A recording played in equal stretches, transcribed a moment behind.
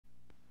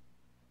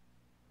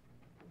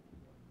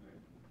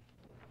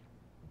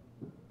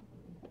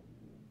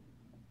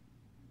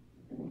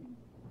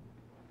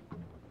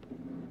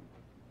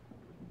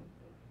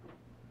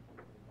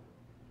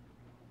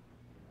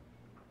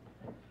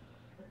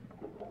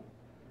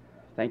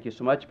Thank you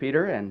so much,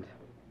 Peter, and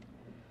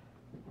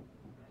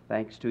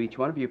thanks to each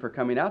one of you for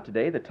coming out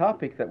today. The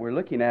topic that we're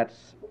looking at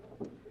is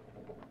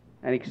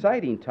an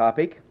exciting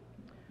topic,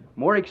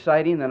 more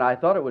exciting than I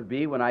thought it would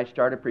be when I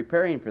started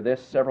preparing for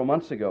this several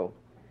months ago.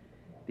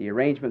 The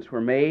arrangements were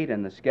made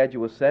and the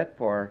schedule was set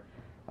for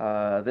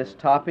this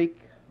topic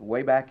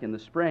way back in the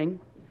spring,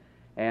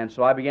 and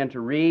so I began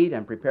to read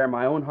and prepare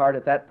my own heart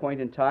at that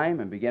point in time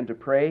and began to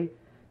pray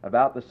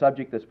about the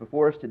subject that's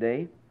before us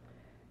today.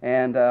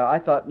 And I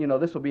thought,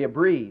 this will be a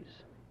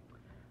breeze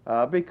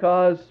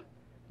because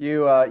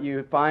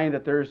you find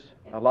that there's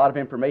a lot of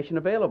information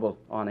available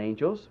on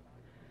angels.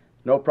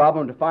 No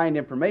problem to find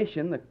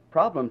information. The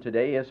problem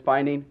today is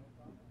finding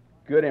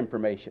good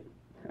information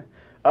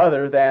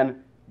other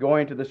than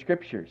going to the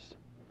Scriptures.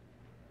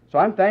 So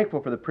I'm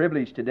thankful for the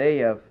privilege today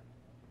of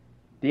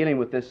dealing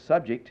with this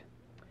subject.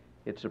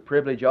 It's a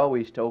privilege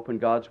always to open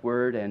God's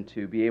Word and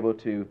to be able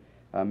to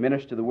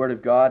minister the Word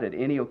of God at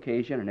any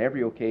occasion and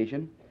every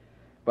occasion.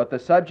 But the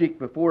subject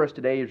before us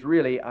today is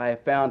really, I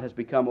have found, has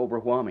become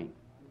overwhelming.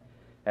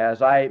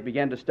 As I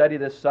began to study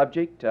this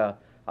subject, I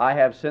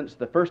have since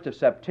the 1st of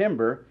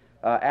September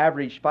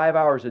averaged 5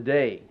 hours a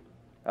day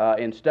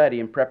in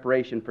study in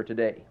preparation for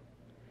today.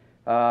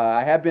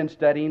 I have been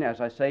studying, as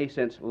I say,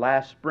 since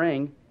last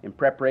spring in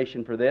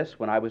preparation for this.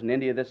 When I was in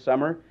India this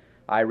summer,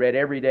 I read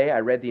every day. I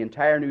read the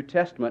entire New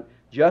Testament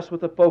just with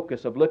the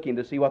focus of looking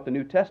to see what the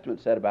New Testament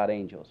said about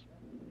angels.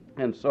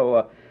 And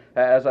so,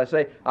 as I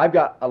say, I've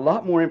got a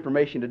lot more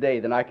information today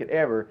than I could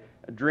ever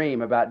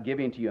dream about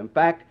giving to you. In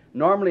fact,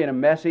 normally in a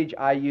message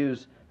I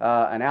use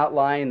an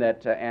outline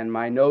that and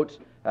my notes,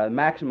 a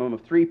maximum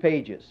of 3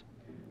 pages.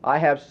 I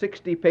have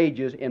 60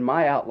 pages in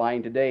my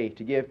outline today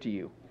to give to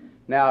you.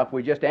 Now, if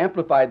we just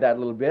amplified that a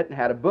little bit and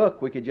had a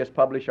book, we could just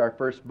publish our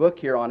first book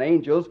here on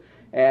angels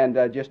and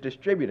just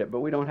distribute it, but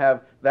we don't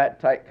have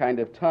that kind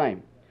of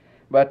time.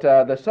 But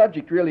the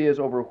subject really is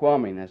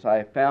overwhelming, as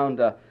I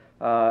found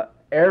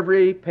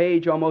every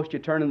page almost you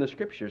turn in the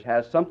Scriptures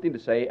has something to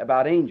say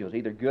about angels,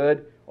 either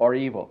good or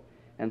evil.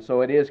 And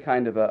so it is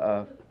kind of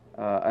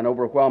an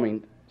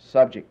overwhelming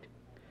subject.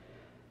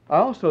 I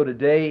also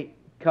today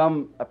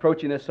come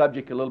approaching this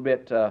subject a little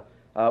bit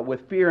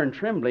with fear and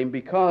trembling,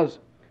 because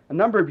a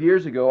number of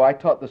years ago I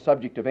taught the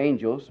subject of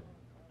angels,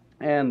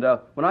 and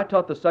when I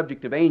taught the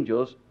subject of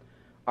angels,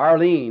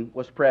 Arlene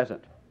was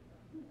present.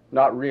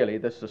 Not really,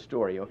 this is a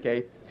story,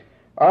 okay?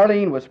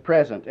 Arlene was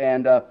present,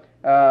 and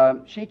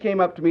she came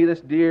up to me,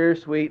 this dear,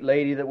 sweet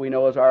lady that we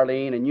know as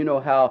Arlene, and you know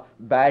how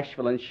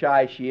bashful and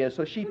shy she is,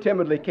 so she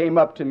timidly came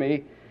up to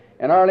me.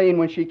 And Arlene,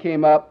 when she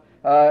came up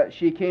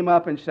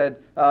and said,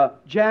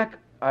 Jack,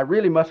 I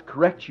really must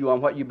correct you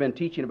on what you've been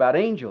teaching about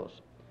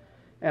angels.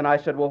 And I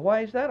said, well,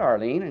 why is that,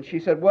 Arlene? And she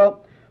said,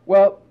 well,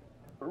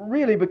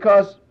 really,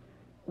 because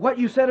what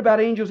you said about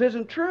angels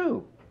isn't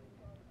true.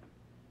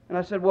 And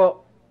I said,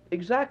 well,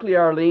 exactly,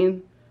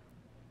 Arlene,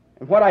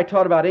 and what I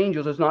taught about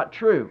angels is not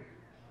true.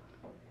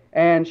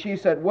 And she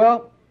said,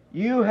 well,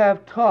 you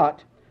have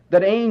taught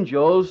that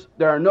angels,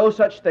 there are no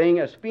such thing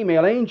as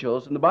female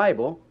angels in the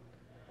Bible,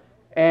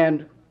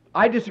 and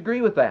I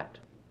disagree with that.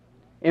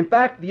 In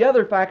fact, the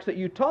other facts that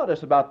you taught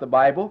us about the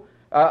Bible,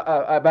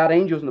 about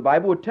angels in the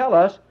Bible, would tell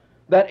us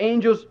that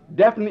angels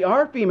definitely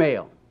are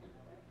female.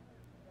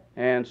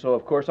 And so,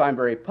 of course, I'm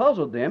very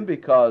puzzled then,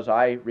 because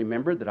I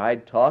remembered that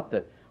I'd taught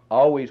that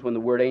always when the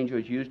word angel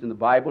is used in the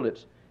Bible,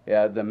 it's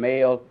the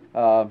male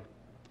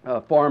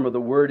form of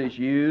the word is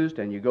used,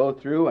 and you go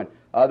through and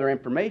other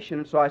information.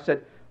 And so I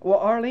said, well,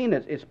 Arlene,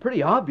 it's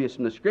pretty obvious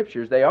from the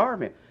Scriptures they are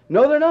male.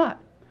 No, they're not.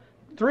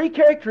 3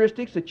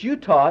 characteristics that you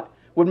taught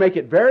would make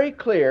it very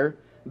clear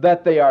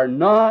that they are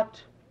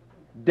not,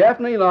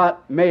 definitely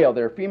not male.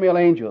 They're female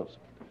angels.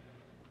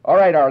 All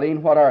right,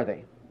 Arlene, what are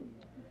they?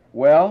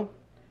 Well,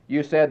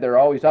 you said they're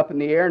always up in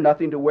the air,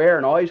 nothing to wear,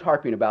 and always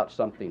harping about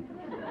something.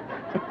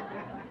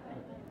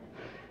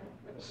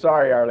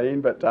 Sorry,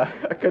 Arlene, but I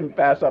couldn't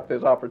pass up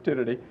this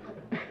opportunity.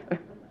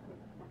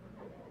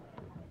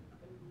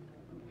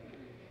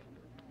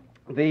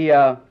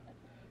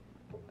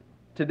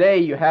 Today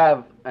you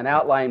have an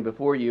outline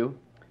before you,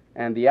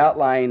 and the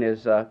outline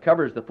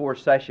covers the 4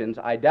 sessions.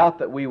 I doubt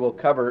that we will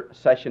cover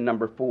session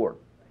number 4.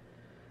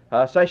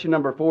 Session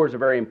number 4 is a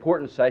very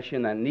important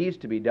session that needs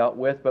to be dealt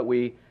with, but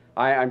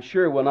I'm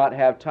sure we'll not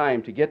have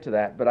time to get to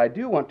that. But I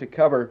do want to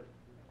cover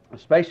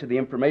especially the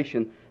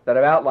information that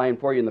I've outlined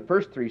for you in the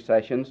first 3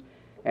 sessions,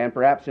 and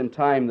perhaps in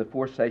time the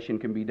 4th session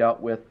can be dealt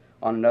with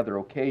on another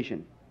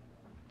occasion.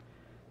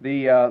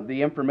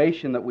 The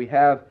information that we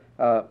have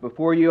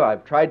before you,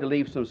 I've tried to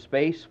leave some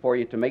space for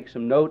you to make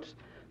some notes.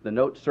 The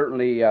notes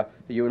certainly,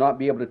 you will not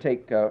be able to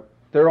take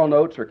thorough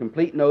notes or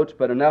complete notes,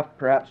 but enough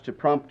perhaps to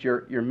prompt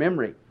your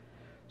memory.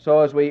 So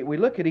as we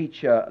look at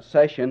each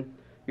session,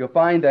 you'll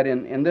find that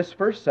in this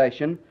first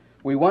session,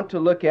 we want to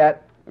look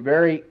at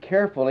very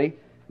carefully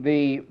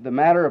the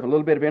matter of a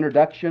little bit of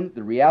introduction,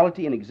 the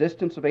reality and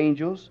existence of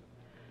angels,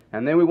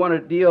 and then we want to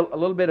deal a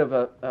little bit of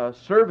a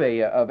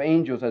survey of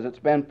angels as it's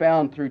been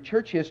found through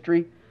church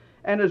history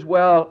and as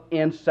well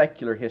in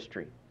secular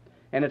history.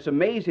 And it's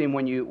amazing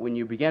when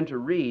you begin to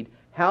read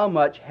how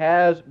much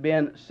has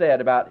been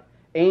said about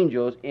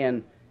angels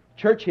in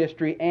church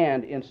history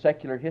and in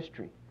secular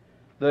history.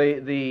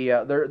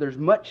 There's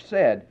much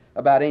said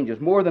about angels,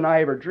 more than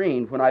I ever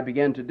dreamed when I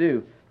began to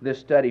do this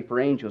study for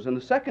angels. In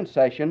the second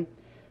session,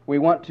 we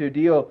want to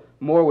deal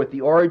more with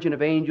the origin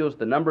of angels,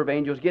 the number of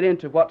angels, get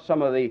into what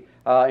some of the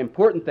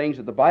important things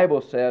that the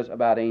Bible says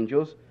about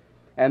angels.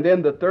 And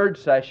then the third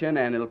session,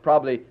 and it'll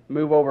probably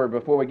move over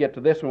before we get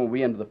to this one, we'll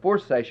be into the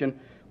fourth session,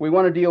 we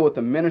want to deal with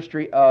the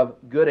ministry of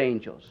good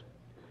angels.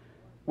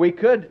 We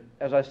could,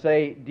 as I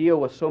say, deal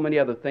with so many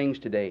other things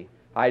today.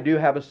 I do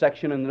have a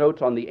section in the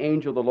notes on the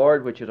angel of the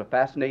Lord, which is a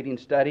fascinating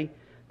study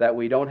that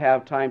we don't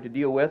have time to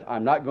deal with.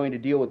 I'm not going to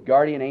deal with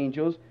guardian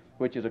angels,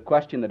 which is a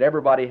question that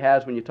everybody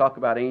has when you talk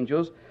about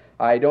angels.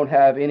 I don't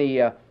have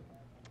any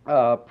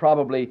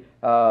probably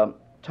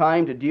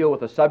time to deal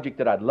with a subject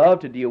that I'd love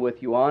to deal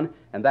with you on,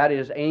 and that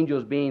is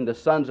angels being the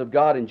sons of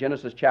God in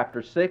Genesis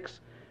chapter 6,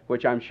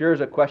 which I'm sure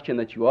is a question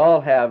that you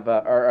all have,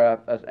 or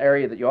an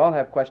area that you all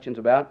have questions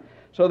about.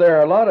 So there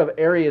are a lot of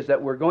areas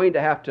that we're going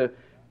to have to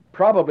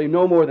probably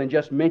no more than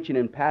just mention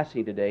in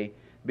passing today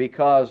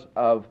because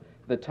of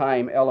the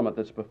time element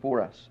that's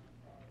before us.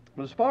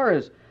 As far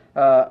as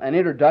an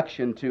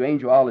introduction to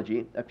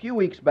angelology, a few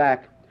weeks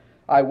back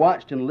I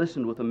watched and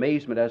listened with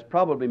amazement, as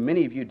probably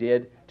many of you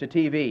did, to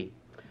TV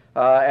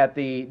at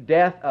the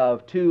death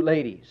of two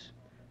ladies,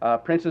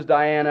 Princess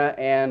Diana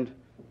and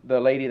the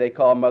lady they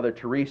call Mother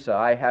Teresa.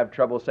 I have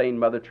trouble saying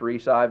Mother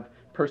Teresa. I've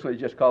personally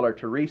just called her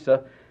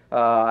Teresa.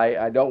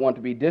 I don't want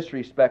to be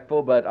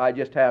disrespectful, but I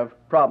just have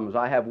problems.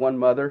 I have one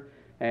mother,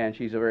 and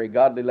she's a very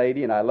godly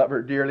lady, and I love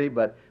her dearly,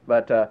 but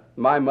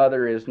my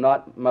mother is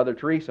not Mother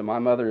Teresa. My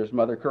mother is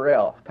Mother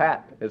Correll.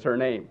 Pat is her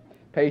name.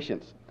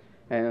 Patience.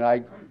 And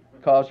I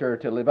caused her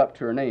to live up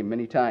to her name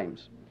many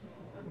times.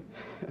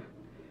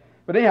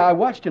 But anyhow, I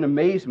watched in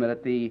amazement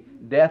at the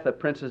death of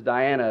Princess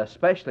Diana,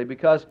 especially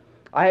because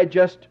I had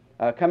just,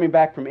 coming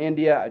back from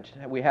India,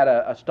 we had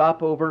a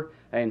stopover,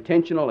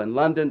 intentional, in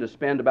London to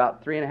spend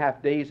about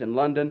 3.5 days in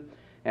London.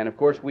 And of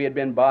course, we had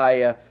been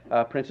by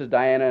Princess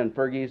Diana and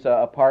Fergie's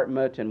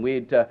apartment, and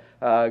we'd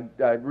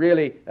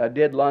really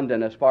did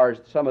London as far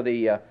as some of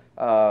the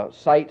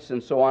sites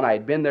and so on. I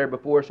had been there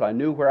before, so I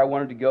knew where I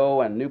wanted to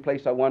go and a new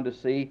place I wanted to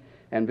see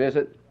and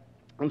visit.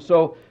 And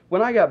so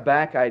when I got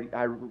back, I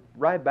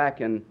arrived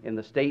back in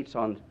the States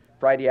on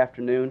Friday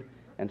afternoon,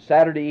 and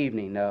Saturday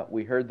evening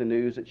we heard the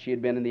news that she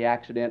had been in the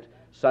accident.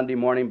 Sunday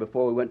morning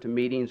before we went to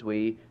meetings,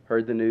 we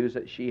heard the news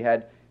that she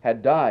had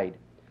died.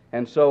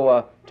 And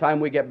so time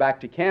we get back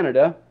to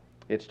Canada,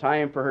 it's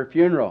time for her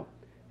funeral.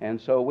 And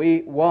so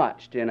we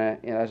watched,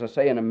 as I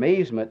say, in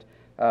amazement,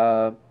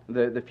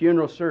 the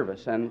funeral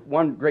service. And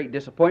one great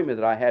disappointment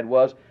that I had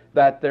was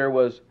that there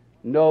was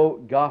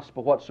no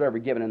gospel whatsoever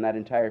given in that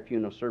entire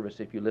funeral service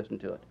if you listen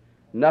to it.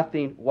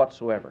 Nothing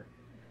whatsoever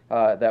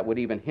that would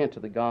even hint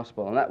at the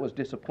gospel. And that was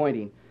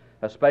disappointing,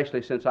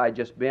 especially since I had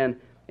just been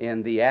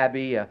in the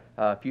Abbey a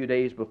few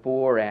days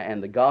before,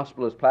 and the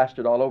gospel is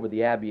plastered all over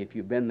the Abbey if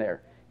you've been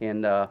there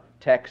in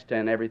text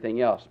and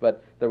everything else.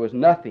 But there was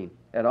nothing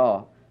at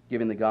all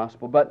giving the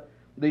gospel. But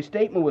the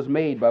statement was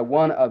made by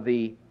one of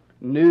the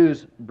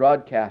news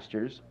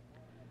broadcasters,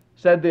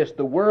 said this: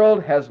 "The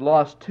world has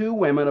lost two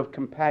women of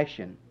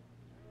compassion.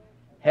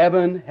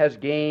 Heaven has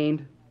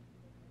gained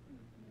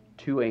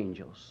two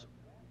angels."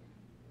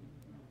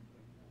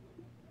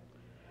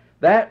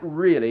 That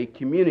really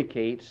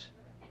communicates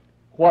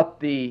what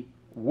the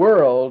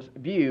world's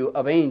view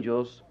of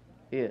angels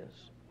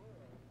is.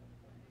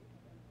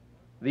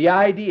 The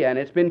idea, and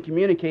it's been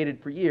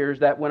communicated for years,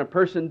 that when a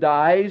person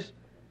dies,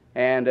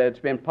 and it's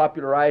been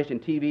popularized in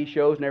TV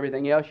shows and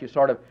everything else, you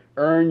sort of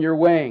earn your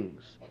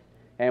wings.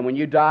 And when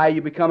you die,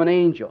 you become an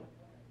angel.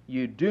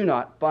 You do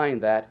not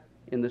find that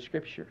in the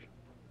Scriptures.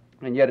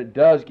 And yet it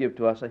does give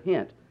to us a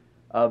hint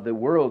of the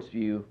world's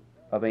view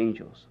of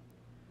angels.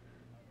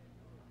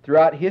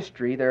 Throughout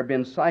history, there have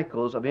been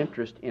cycles of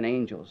interest in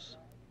angels.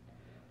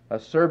 A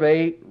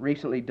survey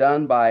recently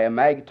done by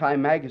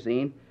Time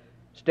magazine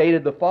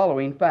stated the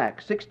following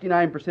fact: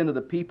 69% of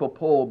the people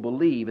polled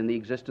believe in the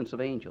existence of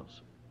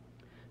angels.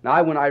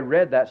 Now, when I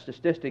read that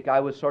statistic, I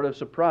was sort of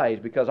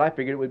surprised, because I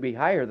figured it would be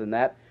higher than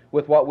that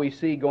with what we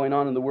see going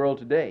on in the world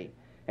today.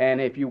 And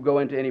if you go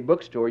into any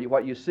bookstore,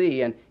 what you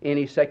see in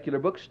any secular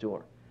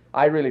bookstore,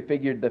 I really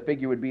figured the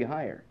figure would be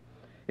higher.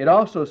 It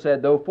also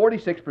said, though,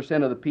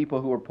 46% of the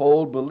people who were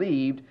polled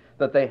believed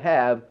that they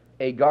have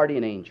a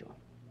guardian angel.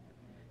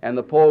 And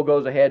the poll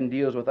goes ahead and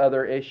deals with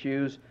other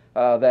issues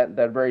that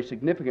are very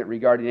significant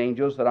regarding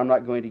angels that I'm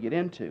not going to get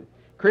into.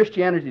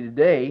 Christianity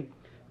Today,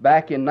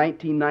 back in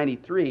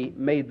 1993,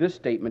 made this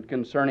statement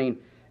concerning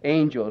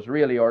angels,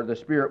 really, or the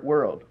spirit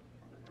world.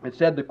 It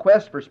said, "The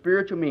quest for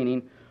spiritual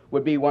meaning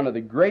would be one of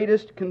the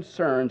greatest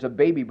concerns of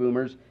baby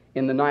boomers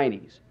in the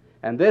 90s.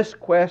 And this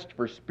quest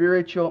for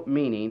spiritual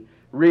meaning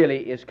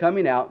really is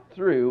coming out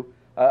through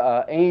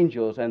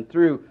angels and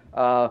through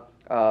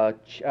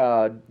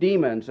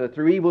demons,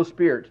 through evil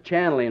spirits,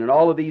 channeling, and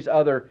all of these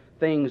other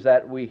things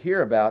that we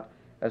hear about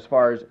as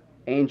far as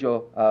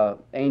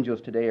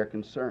angels today are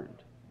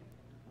concerned.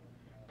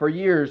 For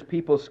years,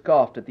 people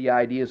scoffed at the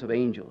ideas of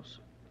angels.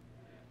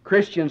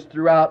 Christians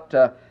throughout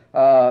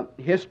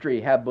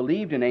history have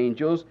believed in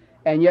angels,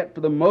 and yet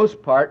for the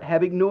most part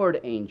have ignored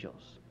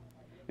angels.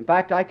 In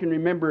fact, I can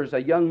remember as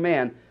a young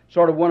man,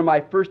 sort of one of my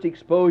first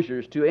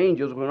exposures to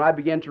angels when I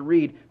began to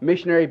read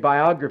missionary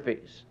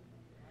biographies.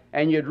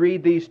 And you'd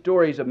read these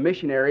stories of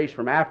missionaries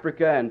from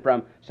Africa and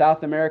from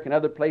South America and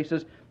other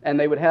places, and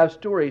they would have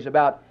stories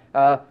about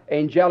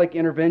angelic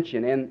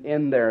intervention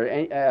in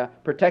their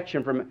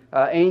protection from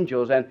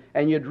angels.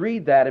 And you'd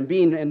read that, and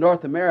being in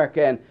North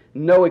America and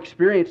no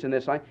experience in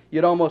this line,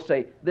 you'd almost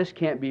say, this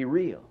can't be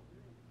real.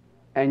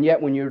 And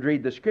yet when you'd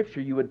read the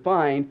Scripture, you would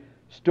find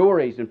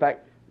stories. In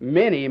fact,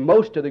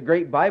 most of the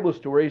great Bible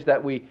stories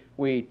that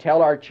we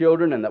tell our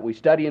children and that we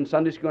study in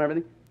Sunday school and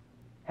everything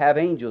have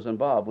angels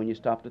involved when you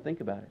stop to think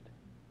about it.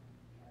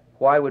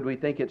 Why would we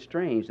think it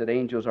strange that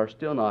angels are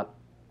still not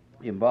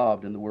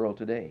involved in the world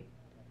today?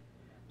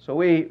 So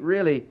we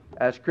really,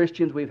 as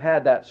Christians, we've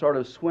had that sort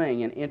of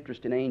swing and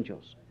interest in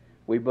angels.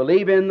 We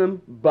believe in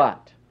them,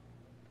 but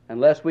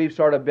unless we've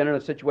sort of been in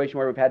a situation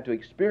where we've had to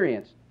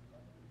experience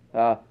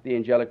the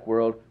angelic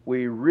world,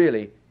 we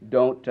really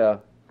don't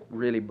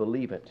really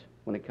believe it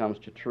when it comes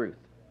to truth.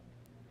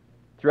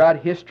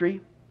 Throughout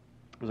history,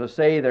 as I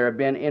say, there have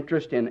been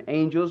interest in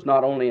angels,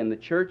 not only in the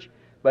church,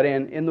 but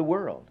in the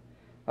world.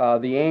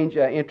 The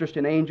interest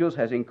in angels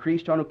has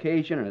increased on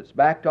occasion, and it's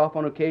backed off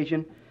on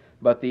occasion.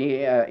 But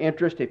the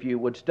interest, if you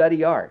would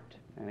study art,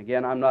 and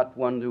again, I'm not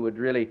one who would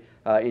really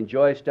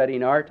enjoy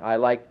studying art. I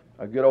like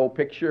a good old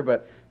picture,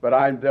 but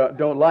I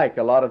don't like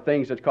a lot of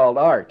things that's called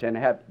art,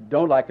 and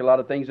don't like a lot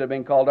of things that have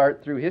been called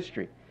art through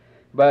history.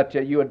 But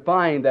you would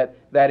find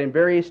that in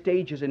various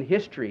stages in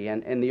history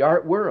and in the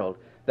art world,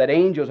 that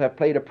angels have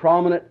played a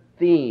prominent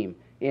theme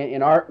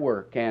in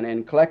artwork and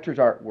in collectors'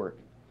 artwork.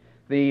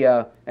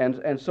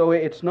 And so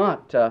it's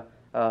not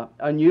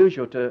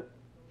unusual to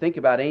think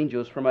about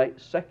angels from a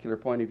secular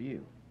point of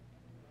view.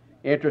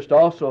 Interest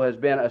also has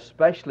been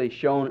especially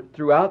shown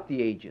throughout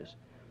the ages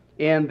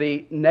in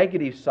the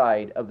negative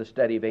side of the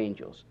study of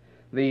angels,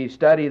 the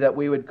study that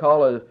we would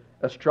call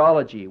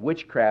astrology,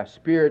 witchcraft,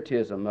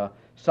 spiritism,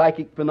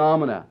 psychic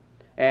phenomena,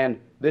 and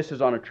this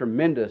is on a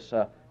tremendous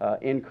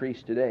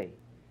increase today.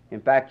 In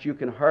fact, you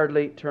can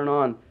hardly turn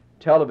on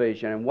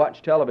television and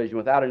watch television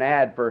without an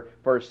ad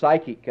for a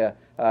psychic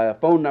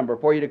phone number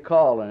for you to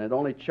call, and it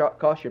only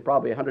costs you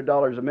probably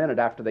 $100 a minute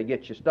after they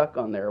get you stuck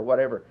on there or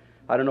whatever.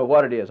 I don't know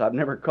what it is. I've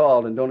never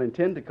called and don't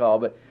intend to call,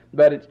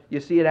 but you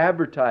see it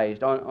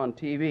advertised on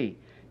TV.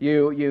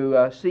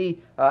 You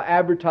see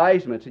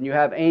advertisements, and you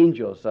have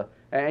angels,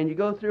 and you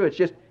go through. It's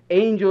just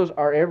angels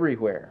are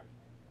everywhere.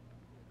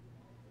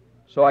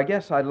 So I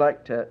guess I'd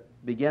like to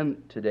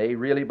begin today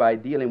really by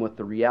dealing with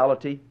the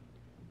reality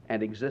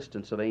and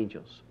existence of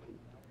angels.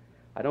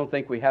 I don't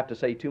think we have to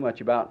say too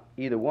much about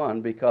either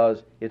one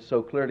because it's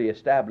so clearly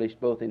established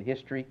both in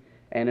history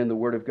and in the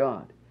Word of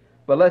God.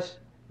 But let's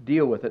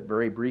deal with it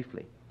very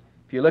briefly.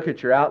 If you look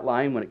at your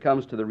outline when it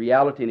comes to the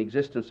reality and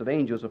existence of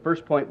angels, the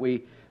first point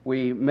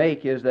we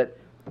make is that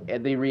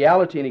the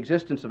reality and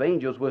existence of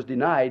angels was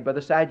denied by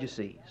the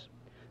Sadducees.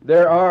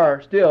 There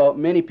are still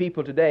many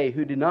people today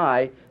who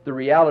deny the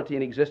reality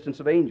and existence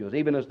of angels.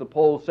 Even as the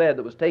poll said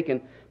that was taken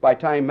by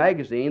Time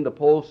magazine, the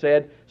poll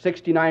said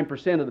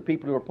 69% of the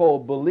people who were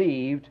polled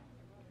believed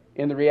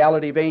in the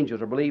reality of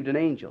angels or believed in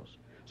angels.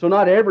 So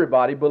not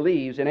everybody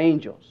believes in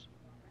angels.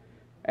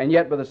 And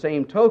yet by the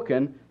same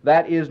token,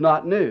 that is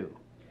not new.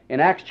 In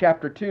Acts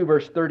chapter 2,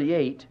 verse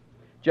 38,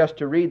 just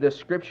to read this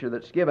scripture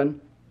that's given,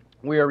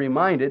 we are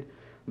reminded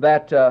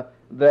that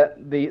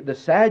the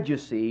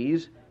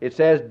Sadducees, it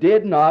says,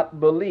 did not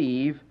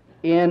believe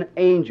in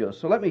angels.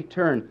 So let me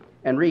turn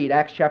and read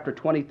Acts chapter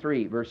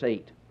 23, verse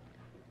 8.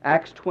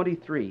 Acts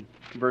 23,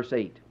 verse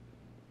 8.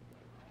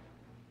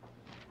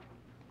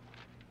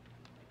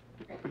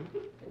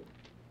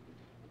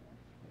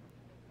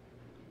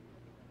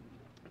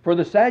 For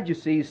the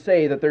Sadducees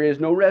say that there is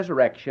no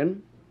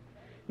resurrection,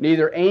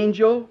 neither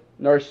angel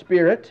nor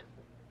spirit,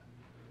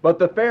 but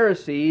the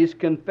Pharisees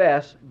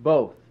confess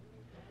both.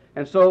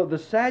 And so the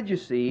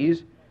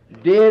Sadducees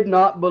did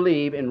not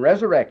believe in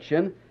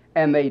resurrection,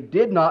 and they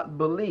did not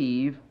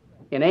believe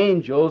in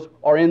angels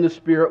or in the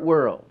spirit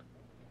world.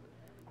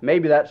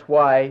 Maybe that's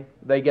why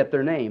they get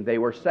their name. They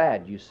were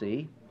sad, you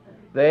see.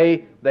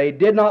 They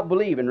did not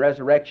believe in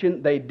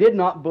resurrection. They did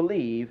not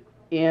believe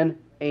in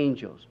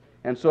angels.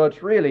 And so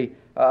it's really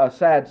a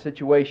sad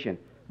situation.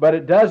 But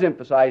it does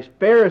emphasize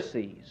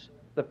Pharisees.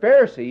 The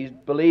Pharisees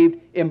believed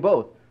in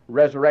both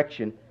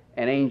resurrection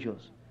and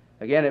angels.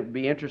 Again, it would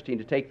be interesting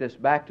to take this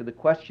back to the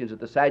questions that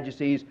the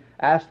Sadducees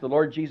asked the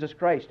Lord Jesus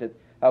Christ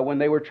when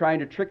they were trying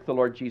to trick the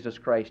Lord Jesus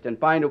Christ and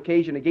find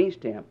occasion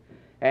against Him.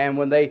 And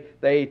when they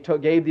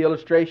gave the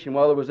illustration,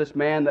 well, there was this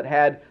man that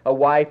had a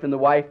wife and the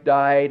wife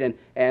died,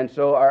 and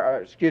so,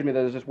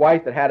 there was this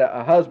wife that had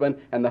a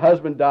husband, and the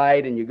husband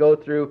died, and you go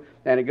through,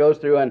 and it goes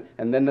through, and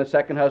then the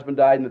second husband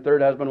died, and the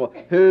third husband, well,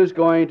 who's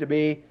going to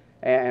be?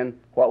 And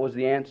what was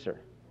the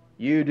answer?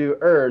 You do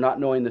err, not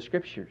knowing the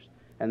Scriptures.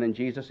 And then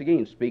Jesus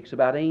again speaks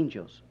about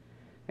angels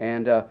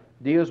and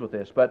deals with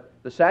this. But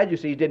the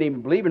Sadducees didn't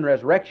even believe in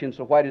resurrection,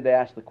 so why did they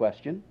ask the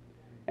question?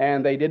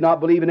 And they did not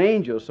believe in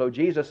angels, so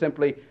Jesus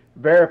simply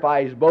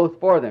verifies both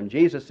for them.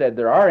 Jesus said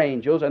there are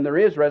angels and there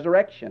is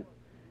resurrection.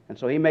 And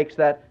so he makes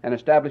that and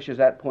establishes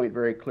that point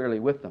very clearly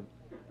with them.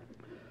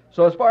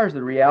 So as far as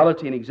the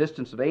reality and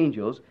existence of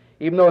angels,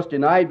 even though it's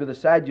denied by the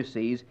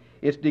Sadducees,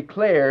 it's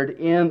declared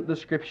in the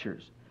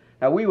Scriptures.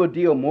 Now we will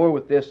deal more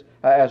with this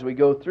as we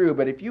go through,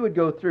 but if you would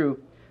go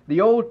through,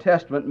 the Old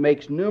Testament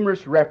makes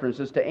numerous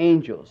references to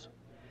angels.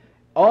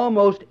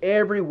 Almost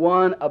every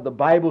one of the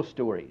Bible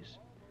stories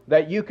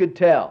that you could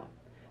tell.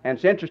 And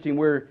it's interesting,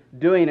 we're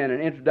doing an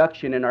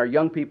introduction in our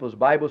young people's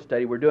Bible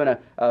study. We're doing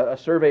a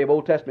survey of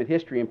Old Testament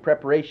history in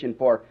preparation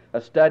for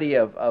a study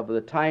of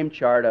the time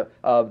chart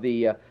of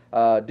the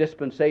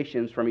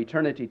dispensations from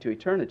eternity to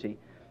eternity.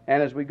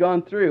 And as we've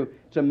gone through,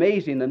 it's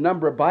amazing the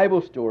number of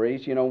Bible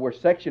stories. You know,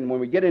 when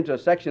we get into a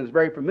section that's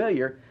very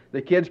familiar,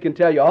 the kids can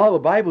tell you all the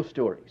Bible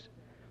stories.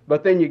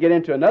 But then you get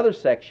into another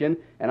section,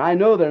 and I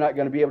know they're not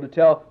going to be able to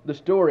tell the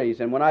stories.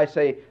 And when I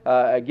say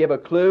give a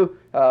clue,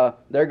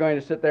 they're going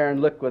to sit there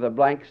and look with a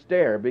blank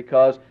stare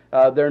because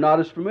they're not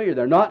as familiar.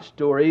 They're not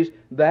stories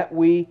that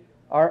we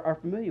are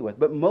familiar with.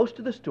 But most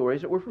of the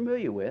stories that we're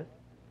familiar with,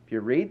 if you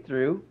read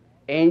through,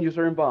 angels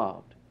are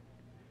involved.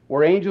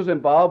 Were angels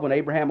involved when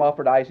Abraham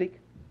offered Isaac?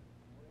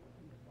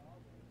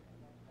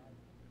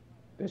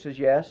 This is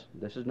yes,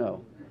 this is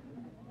no.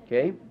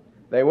 Okay?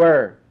 They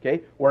were.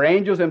 Okay? Were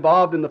angels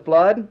involved in the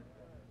flood?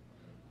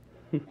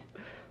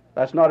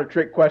 That's not a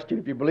trick question.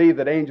 If you believe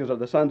that angels are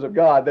the sons of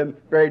God, then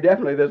very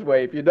definitely this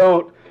way. If you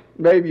don't,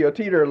 maybe you'll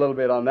teeter a little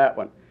bit on that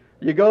one.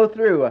 You go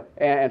through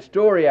and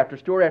story after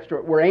story after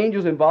story. Were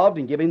angels involved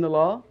in giving the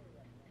law?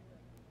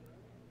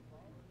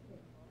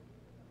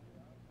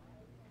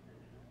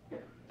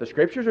 The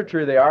Scriptures are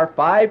true. They are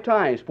 5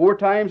 times. 4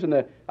 times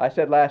I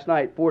said last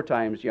night 4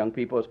 times, young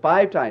people. It's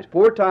 5 times.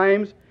 4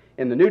 times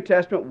in the New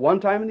Testament, 1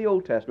 time in the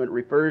Old Testament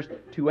refers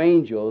to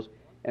angels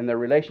and their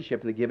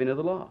relationship in the giving of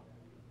the law.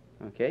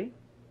 Okay?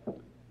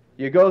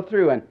 You go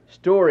through and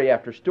story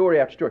after story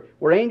after story.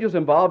 Were angels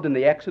involved in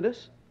the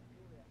Exodus?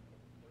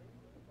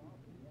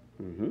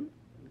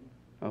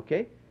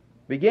 Okay.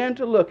 Begin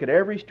to look at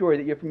every story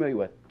that you're familiar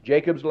with.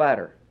 Jacob's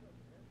ladder.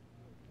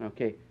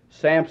 Okay.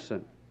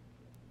 Samson.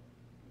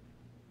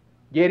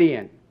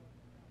 Gideon.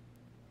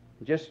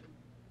 Just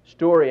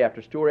story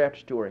after story after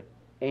story.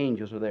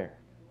 Angels are there.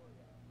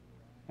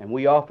 And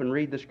we often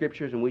read the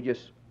Scriptures and we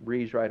just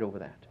breeze right over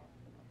that.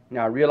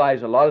 Now I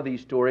realize a lot of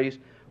these stories,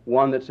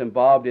 one that's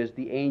involved is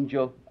the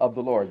angel of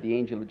the Lord, the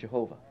angel of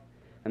Jehovah.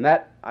 And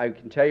that, I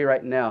can tell you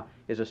right now,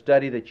 is a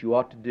study that you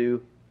ought to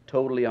do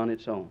totally on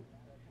its own.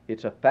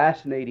 It's a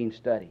fascinating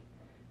study.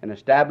 And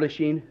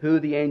establishing who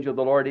the angel of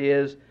the Lord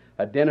is,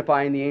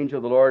 identifying the angel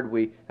of the Lord,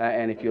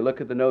 and if you look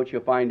at the notes,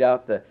 you'll find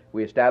out that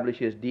we establish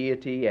his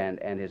deity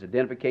and his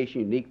identification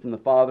unique from the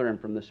Father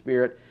and from the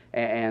Spirit,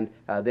 and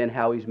then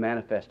how he's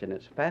manifested. And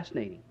it's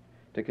fascinating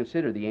to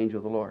consider the angel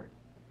of the Lord.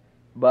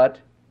 But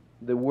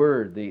the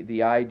word,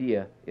 the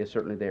idea is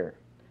certainly there.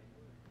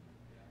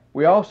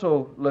 We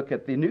also look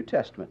at the New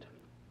Testament.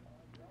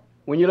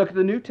 When you look at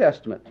the New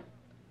Testament,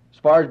 as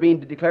far as being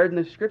declared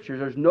in the Scriptures,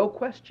 there's no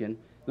question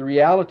the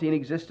reality and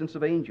existence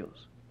of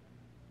angels.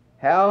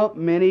 How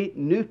many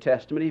New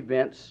Testament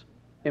events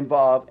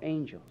involve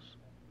angels?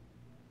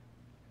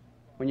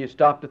 When you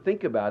stop to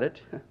think about it,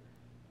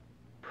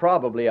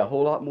 probably a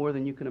whole lot more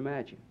than you can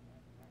imagine.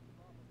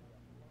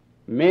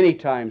 Many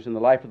times in the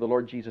life of the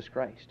Lord Jesus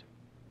Christ.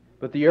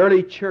 But the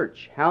early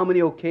church, how many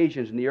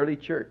occasions in the early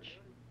church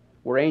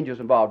were angels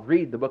involved?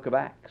 Read the book of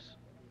Acts.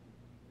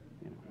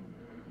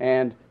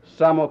 And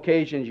some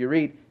occasions you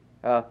read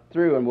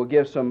through, and we'll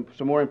give some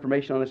more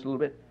information on this a little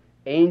bit.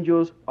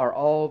 Angels are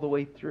all the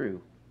way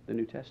through the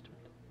New Testament.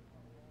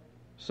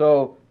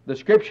 So the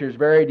Scriptures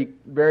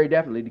very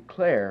definitely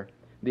declare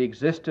the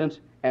existence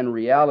and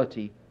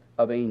reality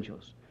of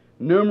angels.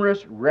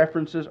 Numerous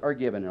references are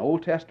given in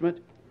Old Testament,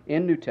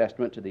 in New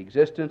Testament, to the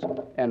existence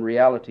and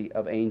reality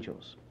of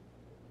angels.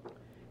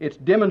 It's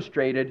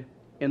demonstrated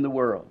in the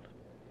world.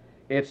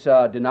 It's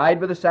denied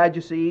by the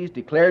Sadducees,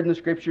 declared in the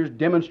Scriptures,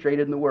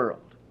 demonstrated in the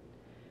world.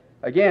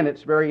 Again,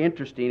 it's very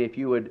interesting if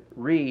you would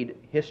read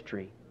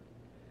history,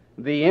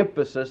 the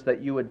emphasis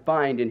that you would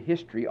find in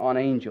history on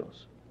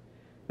angels.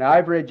 Now,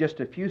 I've read just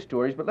a few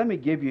stories, but let me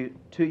give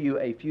to you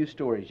a few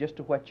stories just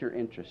to whet your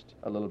interest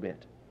a little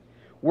bit.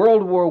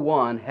 World War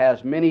I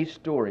has many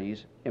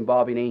stories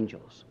involving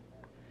angels.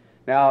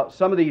 Now,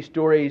 some of these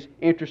stories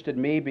interested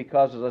me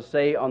because, as I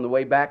say, on the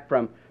way back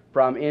from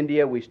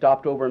India, we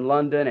stopped over in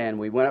London and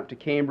we went up to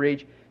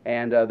Cambridge,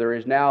 and there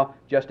is now,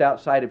 just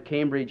outside of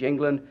Cambridge,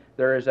 England,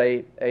 there is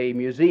a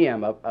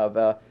museum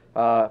of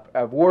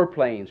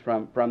warplanes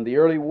from the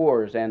early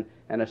wars, and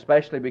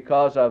especially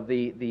because of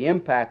the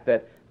impact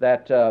that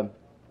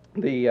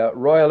the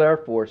Royal Air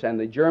Force and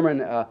the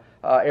German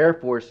Air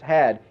Force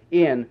had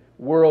in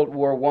World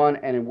War I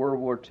and in World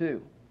War II.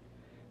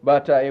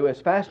 But it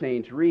was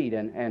fascinating to read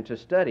and to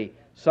study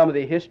some of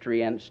the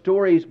history and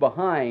stories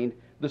behind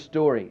the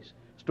stories.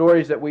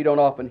 stories that we don't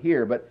often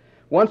hear. But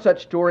one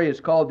such story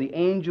is called The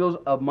Angels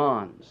of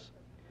Mons.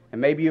 And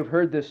maybe you've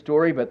heard this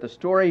story, but the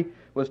story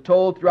was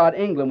told throughout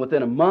England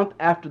within a month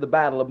after the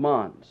Battle of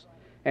Mons.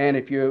 And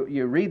if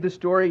you read the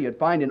story, you'd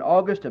find in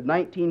August of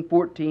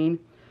 1914,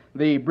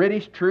 the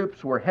British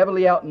troops were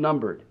heavily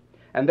outnumbered,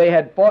 and they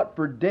had fought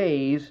for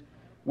days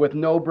with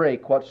no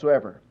break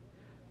whatsoever.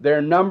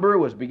 Their number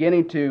was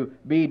beginning to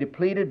be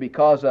depleted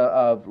because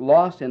of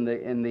loss in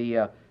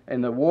the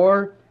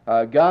war.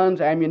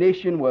 Guns,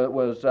 ammunition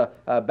was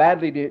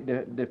badly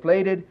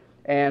deflated,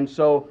 and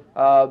so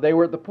they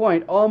were at the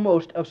point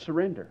almost of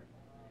surrender.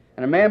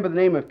 And a man by the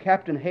name of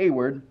Captain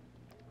Hayward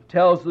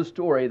tells the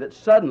story that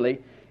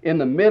suddenly, in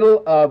the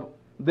middle of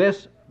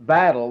this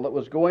battle that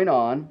was going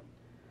on,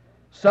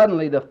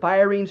 suddenly the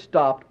firing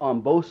stopped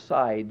on both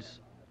sides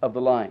of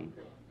the line.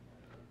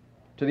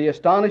 To the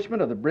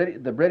astonishment of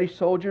the British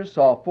soldiers,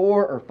 saw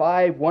 4 or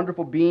 5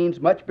 wonderful beings,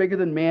 much bigger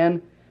than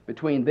men,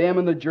 between them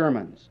and the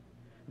Germans.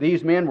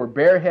 These men were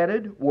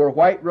bareheaded, wore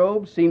white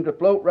robes, seemed to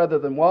float rather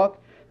than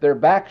walk. Their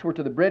backs were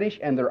to the British,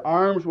 and their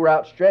arms were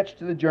outstretched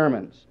to the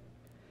Germans.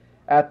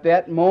 At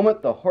that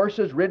moment, the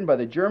horses ridden by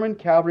the German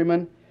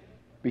cavalrymen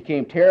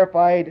became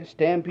terrified,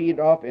 stampeded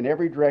off in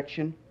every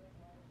direction,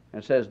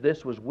 and says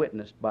this was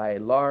witnessed by a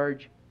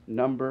large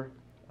number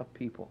of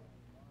people.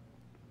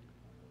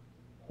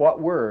 What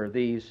were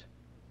these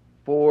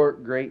 4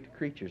 great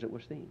creatures that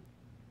were seen?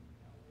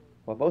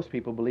 Well, most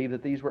people believe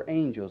that these were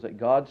angels that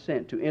God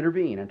sent to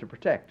intervene and to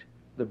protect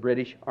the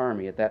British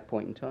army at that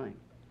point in time.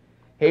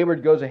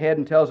 Hayward goes ahead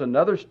and tells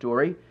another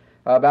story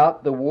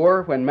about the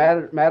war when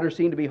matters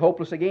seemed to be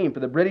hopeless again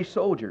for the British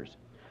soldiers.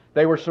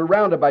 They were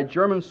surrounded by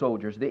German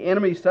soldiers. The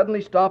enemy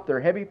suddenly stopped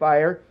their heavy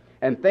fire,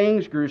 and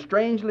things grew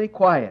strangely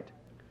quiet.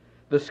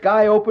 The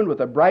sky opened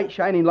with a bright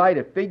shining light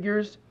of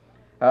figures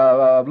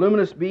of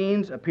luminous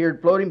beings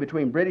appeared floating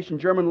between British and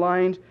German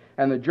lines,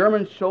 and the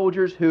German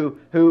soldiers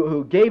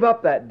who gave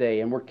up that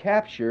day and were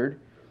captured,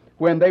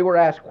 when they were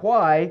asked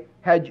why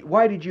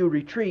did you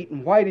retreat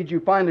and why did you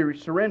finally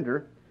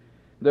surrender,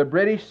 the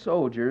British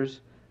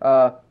soldiers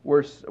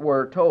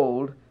were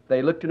told,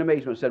 they looked in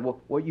amazement and said,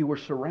 well, you were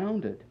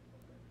surrounded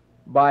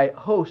by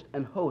host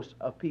and host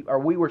of people, or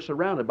we were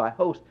surrounded by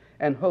host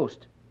and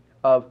host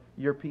of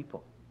your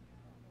people.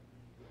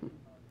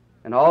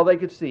 And all they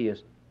could see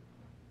is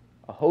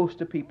a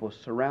host of people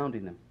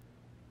surrounding them.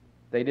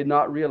 They did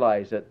not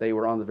realize that they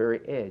were on the very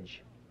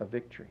edge of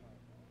victory.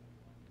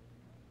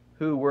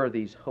 Who were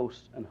these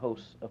hosts and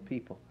hosts of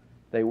people?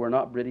 They were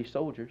not British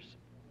soldiers.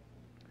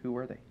 Who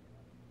were they?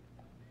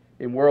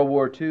 In World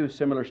War II,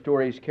 similar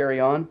stories carry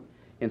on.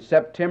 In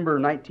September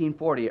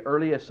 1940,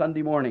 early a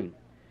Sunday morning,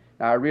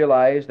 now I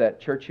realize that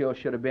Churchill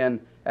should have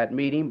been at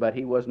meeting, but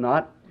he was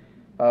not.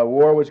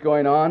 War was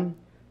going on.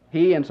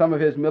 He and some of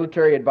his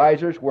military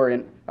advisors were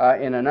in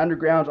an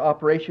underground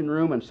operation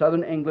room in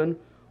southern England,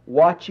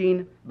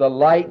 watching the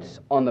lights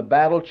on the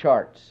battle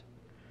charts.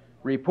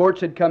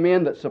 Reports had come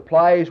in that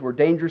supplies were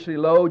dangerously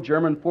low.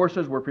 German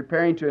forces were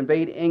preparing to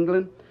invade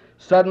England.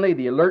 Suddenly,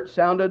 the alert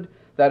sounded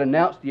that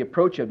announced the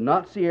approach of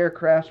Nazi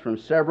aircrafts from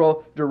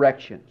several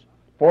directions.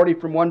 40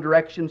 from one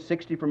direction,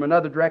 60 from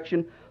another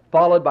direction,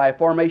 followed by a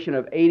formation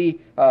of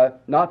 80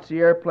 Nazi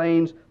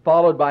airplanes,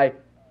 followed by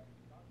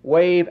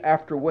wave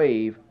after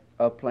wave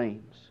of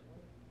planes.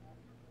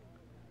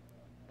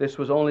 This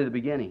was only the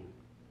beginning,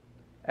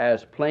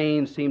 as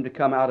planes seemed to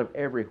come out of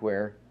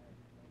everywhere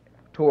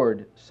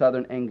toward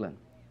southern England.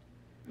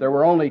 There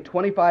were only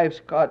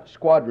 25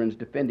 squadrons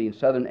defending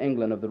southern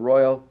England of the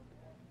Royal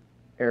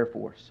Air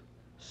Force.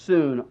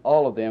 Soon,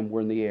 all of them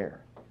were in the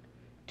air.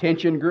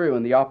 Tension grew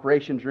in the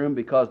operations room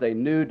because they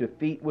knew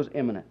defeat was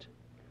imminent.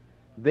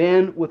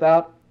 Then,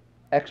 without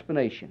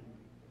explanation,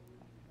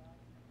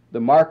 the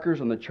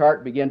markers on the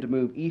chart began to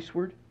move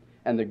eastward,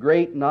 and the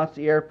great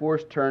Nazi Air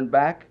Force turned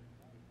back.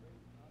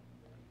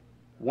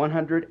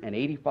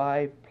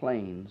 185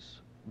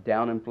 planes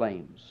down in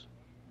flames.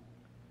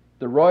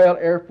 The Royal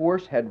Air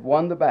Force had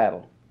won the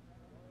battle,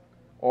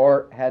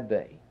 or had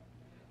they?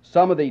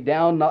 Some of the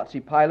downed Nazi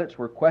pilots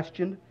were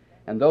questioned,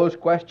 and those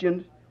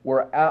questioned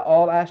were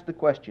all asked the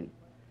question,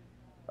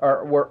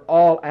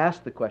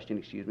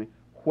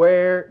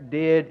 where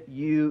did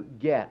you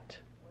get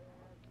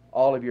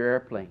all of your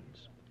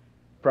airplanes?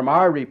 From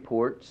our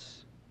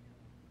reports,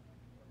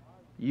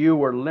 you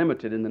were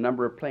limited in the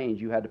number of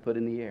planes you had to put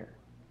in the air.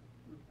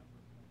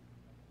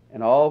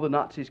 And all the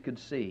Nazis could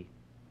see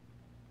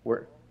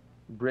were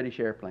British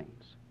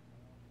airplanes.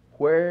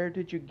 Where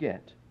did you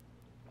get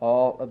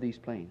all of these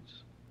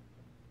planes?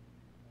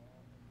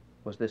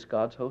 Was this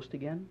God's host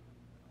again?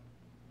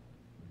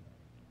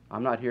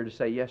 I'm not here to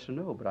say yes or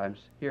no, but I'm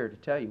here to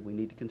tell you we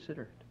need to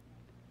consider it,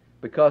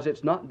 because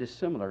it's not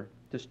dissimilar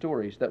to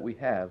stories that we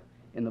have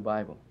in the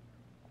Bible.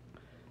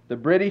 The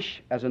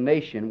British as a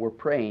nation were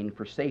praying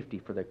for safety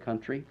for their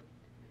country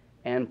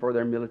and for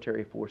their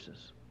military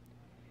forces.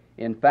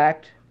 In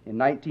fact, from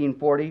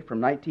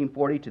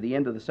 1940 to the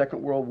end of the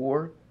Second World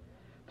War,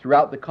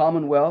 throughout the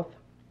Commonwealth,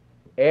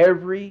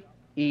 every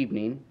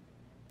evening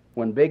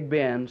when Big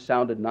Ben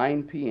sounded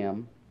 9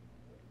 p.m.,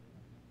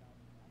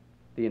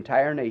 the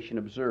entire nation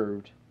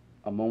observed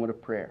a moment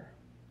of prayer.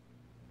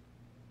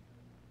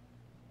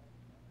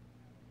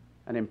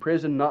 An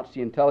imprisoned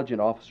Nazi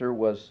intelligence officer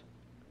was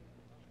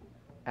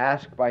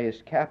asked by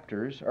his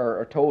captors,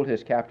 or told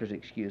his captors,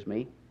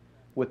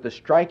 with the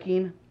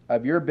striking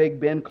of your Big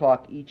Ben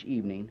clock each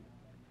evening,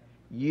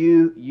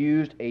 you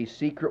used a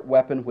secret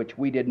weapon which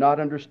we did not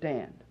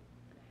understand.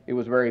 It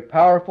was very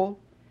powerful,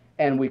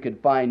 and we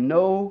could find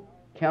no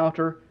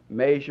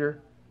countermeasure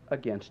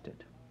against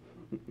it.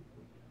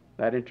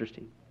 That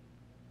interesting.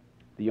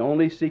 The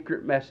only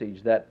secret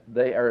message that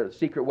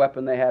secret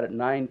weapon they had at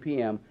 9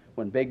 p.m.,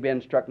 when Big Ben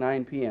struck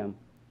 9 p.m.,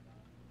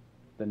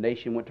 the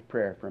nation went to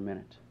prayer for a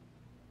minute.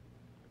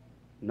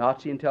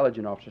 Nazi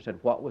intelligence officer said,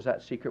 what was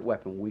that secret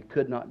weapon? We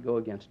could not go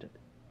against it.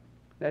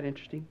 Isn't that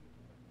interesting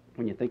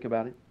when you think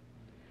about it?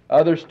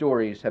 Other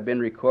stories have been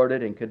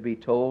recorded and could be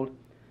told.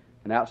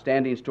 An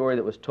outstanding story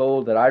that was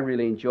told that I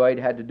really enjoyed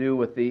had to do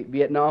with the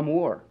Vietnam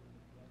War.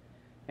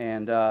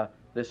 And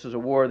this is a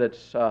war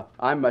that's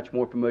I'm much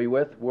more familiar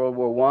with. World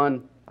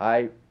War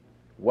I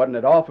wasn't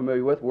at all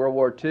familiar with. World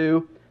War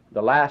II,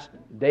 the last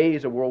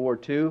days of World War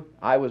II,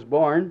 I was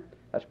born.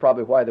 That's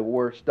probably why the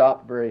war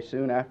stopped very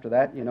soon after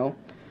that, you know.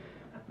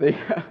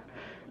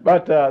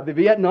 But the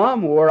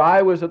Vietnam War,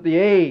 I was at the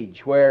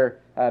age where,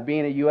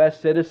 being a U.S.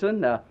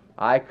 citizen,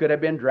 I could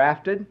have been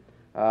drafted.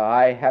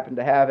 I happened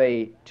to have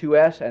a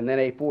 2S and then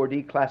a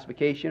 4D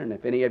classification, and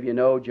if any of you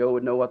know, Joe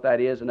would know what that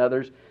is, and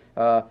others.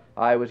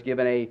 I was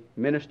given a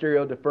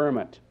ministerial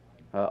deferment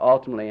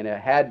ultimately, and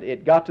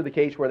it got to the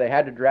case where they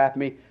had to draft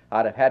me.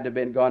 I'd have had to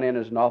have gone in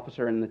as an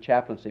officer in the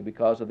chaplaincy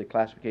because of the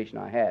classification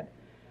I had.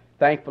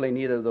 Thankfully,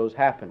 neither of those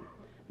happened.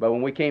 But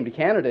when we came to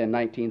Canada in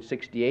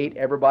 1968,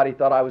 everybody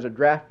thought I was a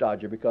draft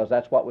dodger because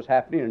that's what was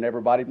happening, and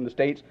everybody from the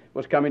States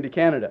was coming to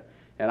Canada.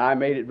 And I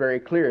made it very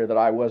clear that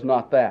I was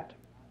not that.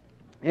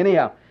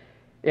 Anyhow,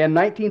 in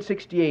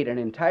 1968, an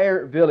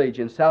entire village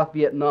in South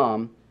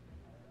Vietnam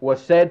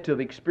was said to have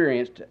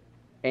experienced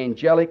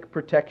angelic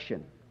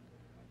protection.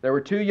 There were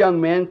two young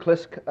men,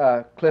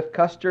 Cliff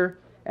Custer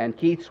and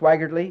Keith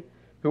Swaggerty,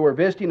 who were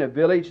visiting a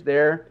village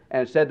there,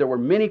 and said there were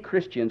many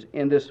Christians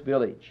in this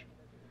village.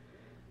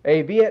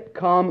 A Viet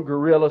Cong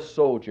guerrilla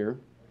soldier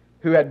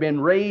who had been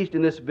raised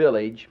in this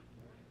village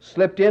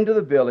slipped into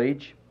the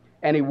village,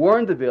 and he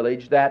warned the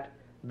village that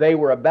they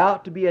were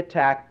about to be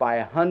attacked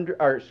by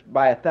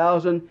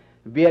 1,000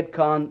 Viet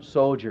Cong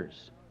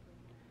soldiers.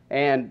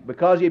 And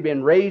because he had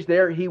been raised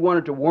there, he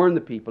wanted to warn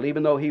the people,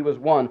 even though he was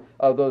one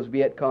of those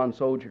Viet Cong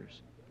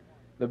soldiers.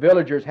 The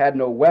villagers had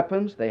no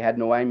weapons, they had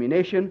no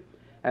ammunition,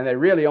 and they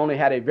really only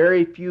had a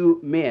very few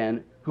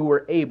men who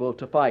were able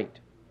to fight.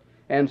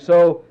 And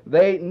so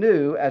they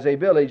knew as a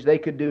village they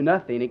could do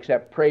nothing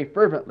except pray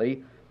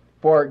fervently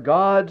for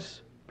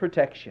God's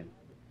protection.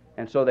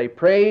 And so they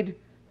prayed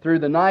through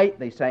the night.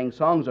 They sang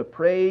songs of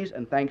praise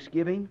and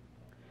thanksgiving.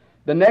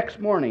 The next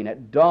morning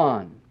at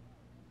dawn,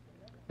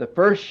 the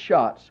first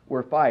shots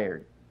were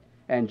fired,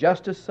 and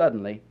just as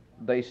suddenly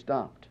they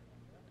stopped.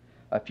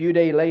 A few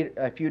days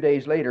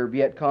later,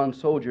 Viet Cong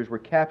soldiers were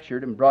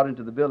captured and brought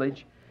into the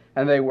village,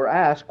 and they were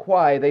asked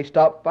why they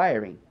stopped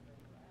firing.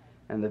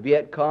 And the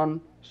Viet Cong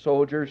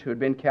soldiers who had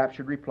been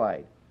captured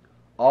replied,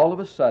 all of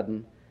a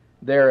sudden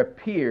there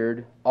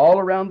appeared all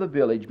around the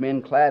village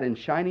men clad in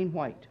shining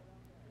white.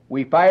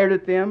 We fired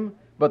at them,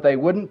 but they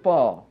wouldn't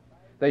fall.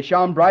 They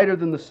shone brighter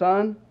than the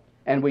sun,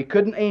 and we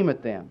couldn't aim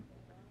at them.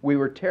 We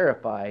were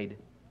terrified,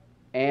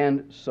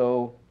 and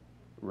so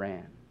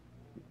ran.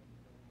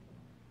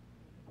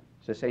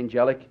 Is this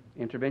angelic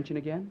intervention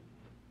again?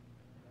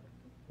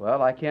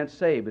 Well, I can't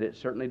say, but it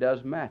certainly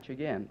does match,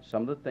 again,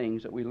 some of the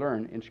things that we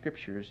learn in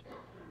Scriptures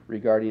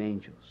regarding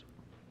angels.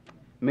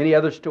 Many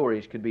other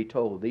stories could be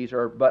told. These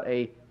are but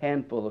a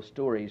handful of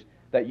stories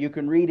that you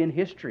can read in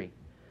history.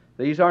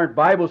 These aren't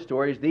Bible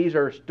stories. These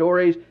are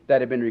stories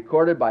that have been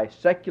recorded by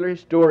secular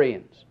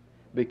historians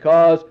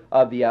because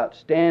of the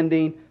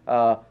outstanding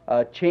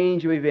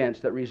change of events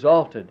that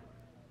resulted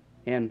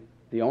in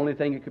the only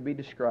thing that could be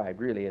described,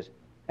 really, as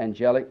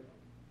angelic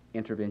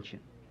intervention.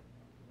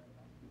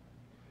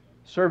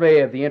 Survey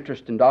of the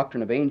interest and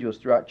doctrine of angels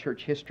throughout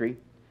church history.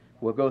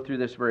 We'll go through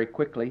this very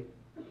quickly.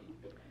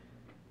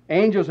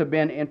 Angels have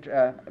been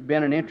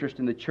an interest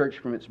in the church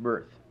from its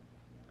birth.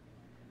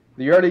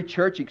 The early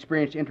church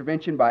experienced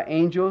intervention by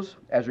angels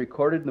as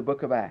recorded in the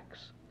book of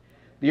Acts.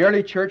 The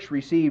early church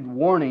received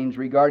warnings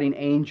regarding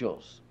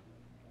angels.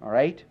 All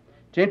right?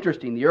 It's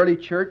interesting. The early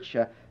church,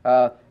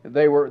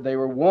 they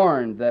were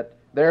warned that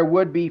there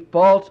would be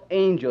false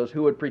angels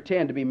who would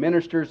pretend to be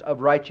ministers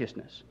of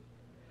righteousness.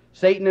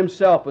 Satan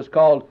himself was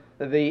called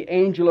the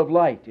angel of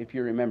light, if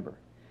you remember.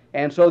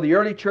 And so the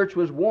early church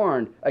was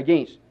warned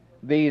against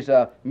these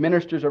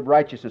ministers of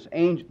righteousness,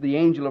 the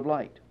angel of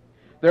light.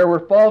 There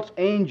were false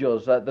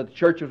angels that the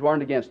church was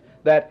warned against,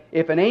 that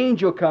if an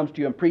angel comes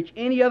to you and preach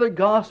any other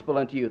gospel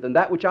unto you than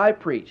that which I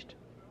preached,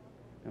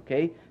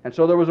 okay? And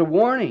so there was a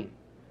warning.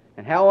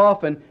 And how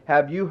often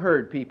have you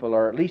heard people,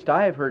 or at least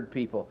I have heard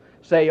people,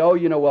 say, oh,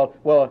 you know,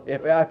 well,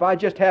 if I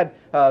just had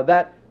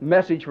that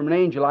message from an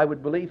angel, I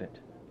would believe it.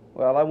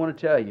 Well, I want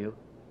to tell you,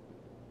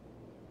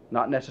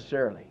 Not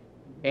necessarily.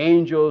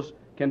 Angels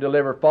can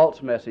deliver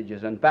false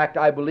messages. In fact,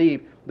 I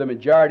believe the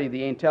majority of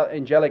the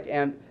angelic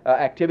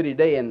activity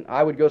today, and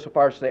I would go so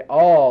far as to say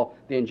all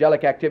the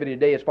angelic activity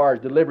today as far as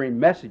delivering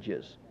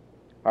messages,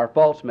 are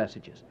false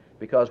messages,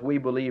 because we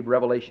believe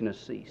revelation has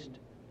ceased.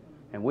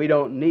 And we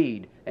don't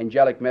need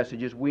angelic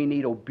messages. We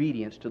need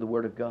obedience to the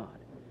Word of God.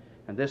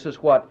 And this is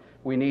what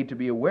we need to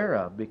be aware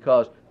of,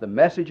 because the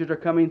messages are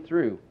coming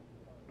through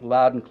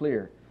loud and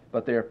clear,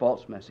 but they are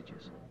false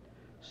messages.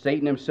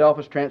 Satan himself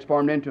is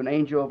transformed into an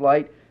angel of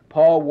light.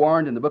 Paul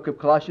warned in the book of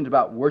Colossians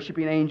about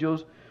worshiping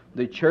angels.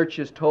 The church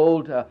is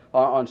told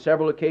on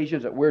several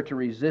occasions that we're to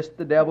resist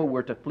the devil,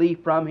 we're to flee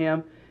from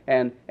him,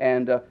 and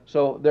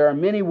so there are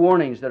many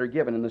warnings that are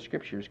given in the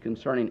Scriptures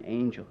concerning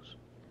angels.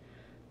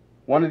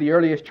 One of the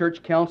earliest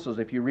church councils,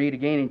 if you read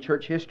again in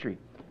church history,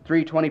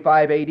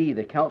 325 A.D.,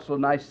 the Council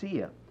of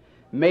Nicaea,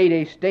 made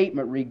a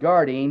statement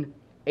regarding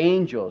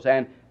angels,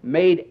 and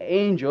made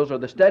angels, or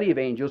the study of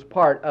angels,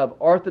 part of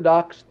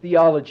Orthodox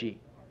theology.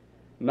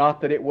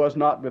 Not that it was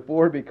not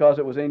before, because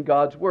it was in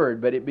God's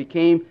Word, but it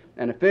became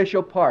an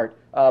official part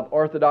of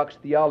Orthodox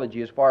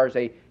theology as far as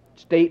a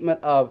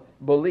statement of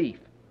belief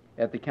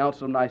at the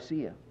Council of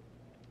Nicaea.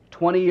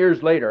 20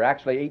 years later,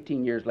 actually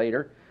 18 years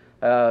later,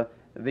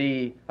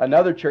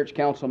 another church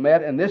council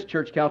met, and this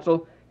church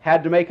council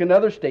had to make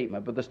another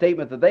statement. But the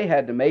statement that they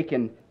had to make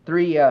in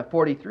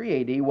 343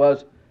 A.D.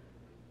 was,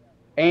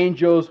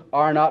 angels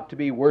are not to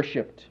be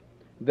worshipped.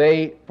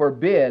 They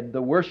forbid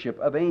the worship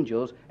of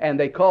angels, and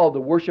they called the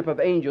worship of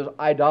angels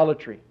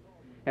idolatry.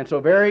 And so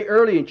very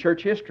early in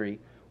church history,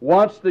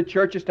 once the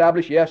church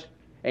established, yes,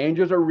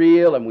 angels are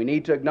real, and we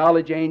need to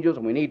acknowledge angels,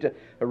 and we need to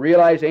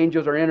realize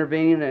angels are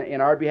intervening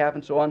in our behalf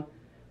and so on,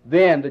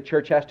 then the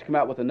church has to come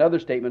out with another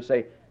statement and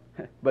say,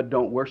 but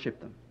don't worship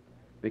them,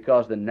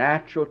 because the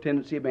natural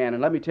tendency of man,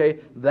 and let me tell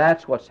you,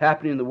 that's what's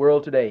happening in the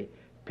world today.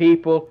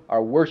 People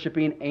are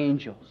worshiping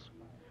angels.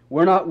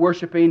 We're not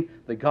worshiping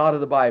the God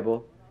of the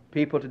Bible.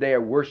 People today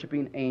are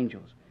worshiping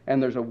angels.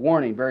 And there's a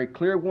warning, very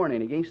clear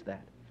warning against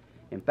that.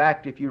 In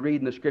fact, if you read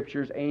in the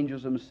Scriptures,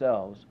 angels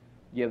themselves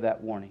give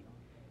that warning.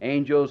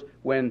 Angels,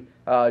 when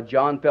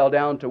John fell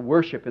down to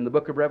worship in the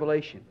book of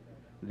Revelation,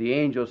 the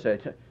angel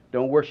said,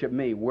 don't worship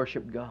me,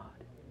 worship God.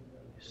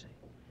 You see.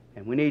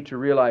 And we need to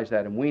realize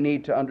that, and we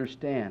need to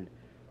understand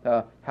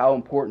how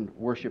important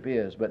worship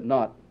is, but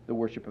not the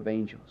worship of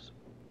angels.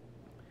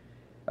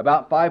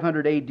 About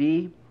 500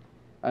 A.D.,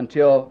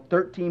 until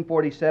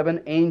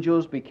 1347,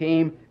 angels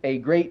became a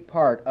great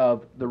part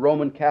of the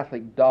Roman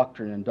Catholic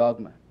doctrine and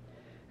dogma.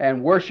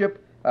 And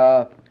worship,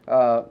 worship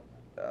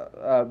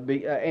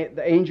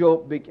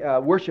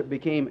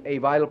became a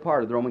vital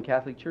part of the Roman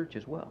Catholic Church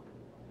as well.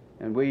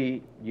 And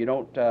you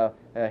don't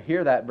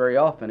hear that very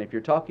often if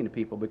you're talking to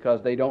people,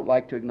 because they don't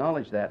like to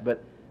acknowledge that.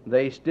 But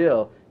they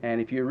still,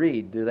 and if you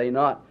read, do they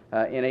not,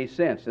 in a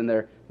sense, in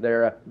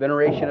their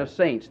veneration of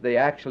saints, they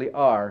actually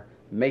are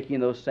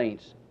making those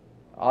saints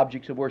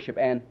objects of worship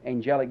and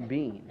angelic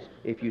beings.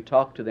 If you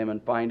talk to them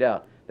and find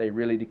out, they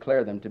really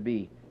declare them to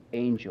be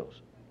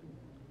angels.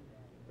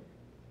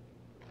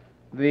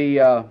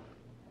 When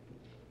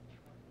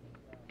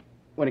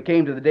it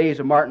came to the days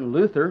of Martin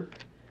Luther,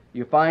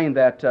 you find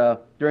that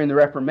during the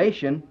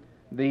Reformation,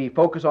 the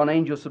focus on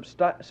angels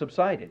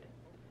subsided,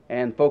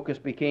 and focus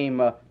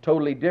became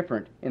totally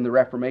different in the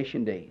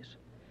Reformation days.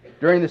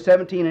 During the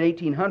 17 and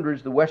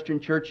 1800s, the Western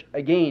Church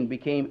again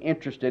became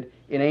interested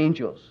in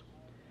angels.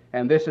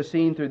 And this is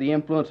seen through the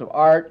influence of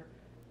art,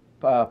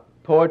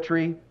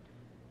 poetry.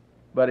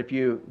 But if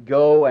you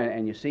go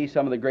and you see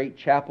some of the great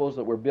chapels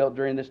that were built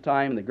during this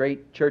time, the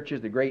great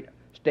churches, the great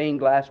stained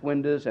glass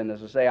windows, and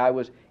as I say, I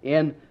was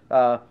in,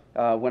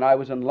 when I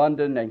was in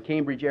London and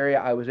Cambridge area,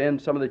 I was in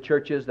some of the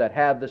churches that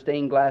have the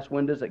stained glass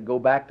windows that go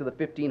back to the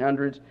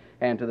 1500s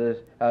and to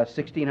the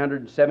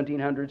 1600s,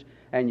 1700s,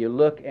 and you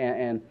look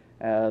and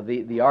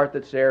the art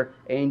that's there,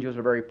 angels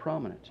are very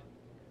prominent.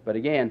 But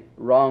again,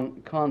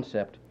 wrong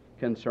concept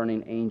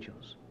concerning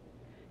angels.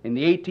 In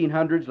the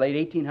 1800s,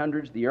 late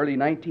 1800s, the early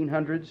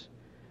 1900s,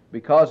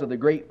 because of the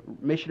great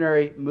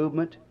missionary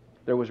movement,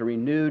 there was a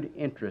renewed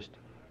interest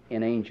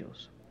in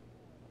angels.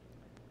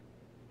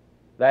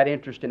 That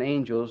interest in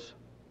angels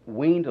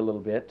waned a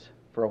little bit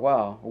for a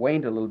while,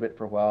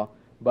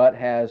 but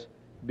has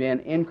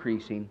been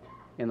increasing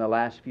in the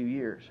last few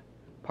years,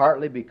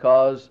 partly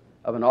because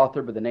of an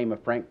author by the name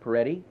of Frank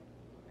Peretti,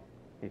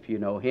 if you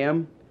know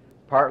him,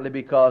 partly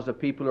because of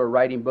people who are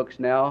writing books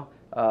now,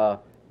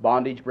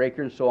 Bondage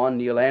Breaker and so on,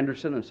 Neil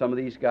Anderson and some of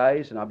these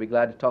guys, and I'll be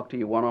glad to talk to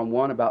you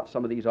one-on-one about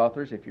some of these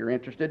authors if you're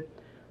interested.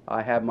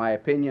 I have my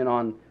opinion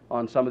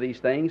on some of these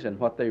things and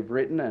what they've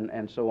written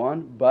and so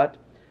on, but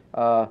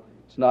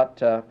it's not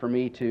for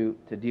me to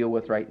deal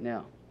with right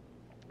now.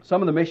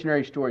 Some of the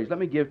missionary stories, let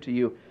me give to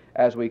you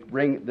as we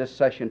bring this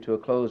session to a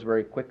close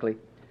very quickly,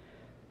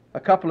 a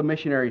couple of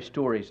missionary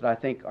stories that I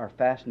think are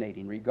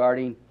fascinating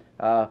regarding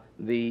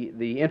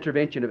the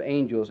intervention of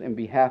angels in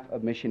behalf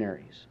of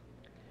missionaries.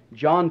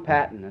 John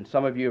Paton, and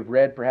some of you have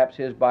read perhaps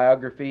his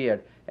biography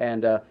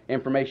and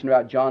information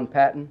about John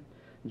Paton.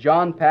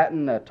 John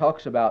Paton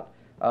talks about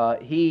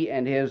he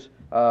and his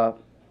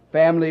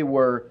family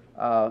were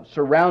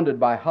surrounded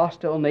by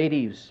hostile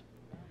natives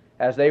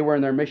as they were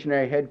in their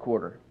missionary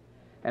headquarters.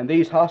 And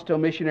these hostile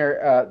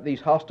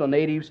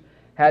natives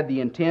had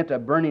the intent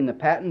of burning the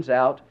Pattons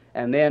out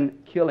and then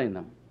killing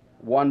them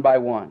one by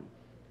one.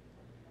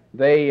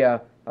 They,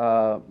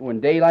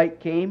 when daylight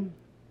came,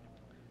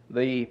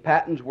 the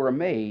Pattons were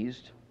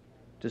amazed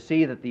to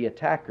see that the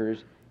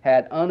attackers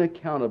had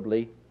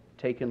unaccountably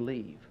taken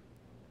leave.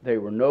 They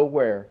were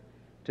nowhere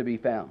to be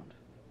found.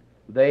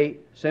 They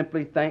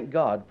simply thanked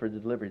God for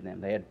delivering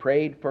them. They had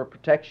prayed for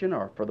protection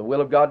or for the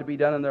will of God to be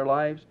done in their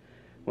lives.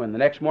 When the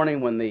next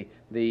morning, when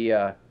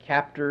the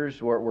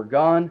captors were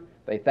gone,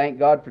 they thanked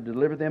God for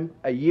delivering them.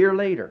 A year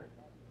later,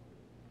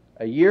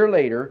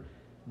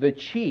 the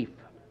chief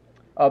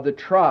of the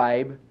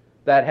tribe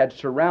that had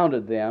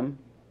surrounded them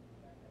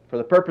for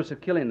the purpose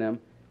of killing them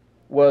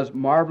was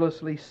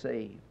marvelously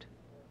saved.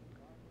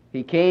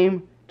 He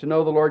came to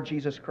know the Lord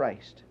Jesus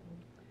Christ.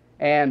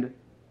 And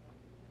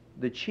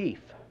the chief,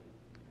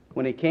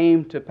 when he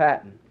came to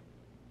Patton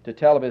to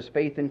tell of his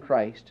faith in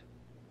Christ,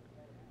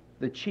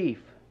 the chief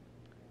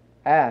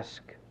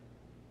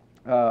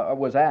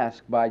was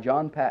asked by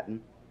John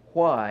Patton,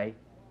 "Why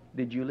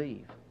did you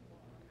leave?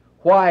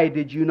 Why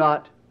did you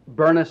not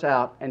burn us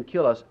out and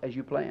kill us as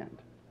you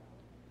planned?"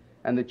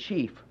 And the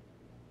chief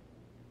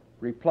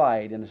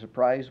replied in a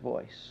surprised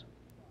voice,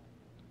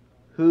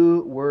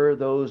 "Who were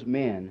those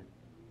men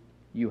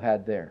you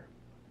had there?"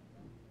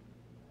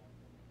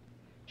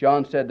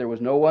 John said there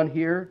was no one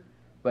here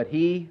but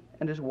he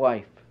and his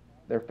wife,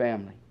 their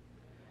family.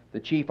 The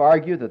chief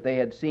argued that they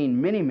had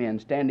seen many men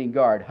standing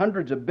guard,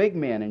 hundreds of big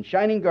men in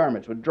shining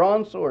garments with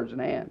drawn swords in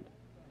hand.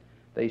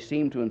 They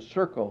seemed to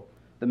encircle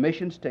the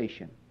mission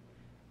station,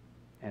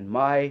 and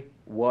my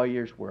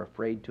warriors were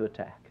afraid to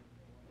attack.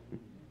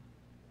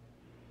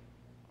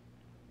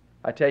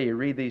 I tell you,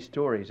 read these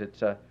stories,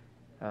 it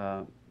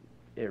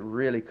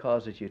really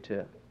causes you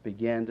to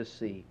begin to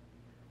see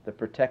the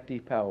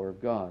protective power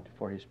of God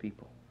for His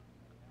people.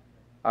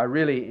 I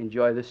really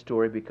enjoy this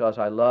story because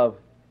I love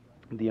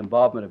the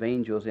involvement of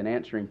angels in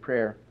answering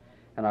prayer.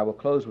 And I will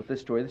close with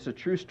this story. This is a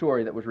true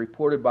story that was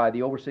reported by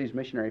the Overseas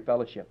Missionary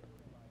Fellowship.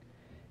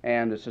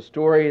 And it's a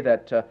story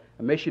that a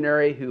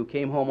missionary who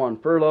came home on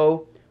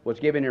furlough was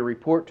giving a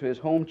report to his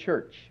home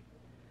church.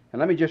 And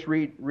let me just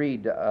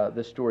read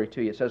this story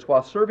to you. It says,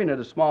 while serving at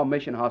a small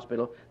mission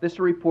hospital, this is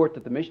a report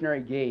that the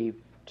missionary gave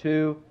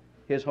to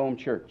his home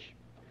church.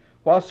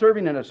 While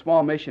serving in a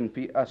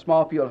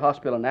small field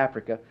hospital in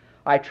Africa,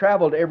 I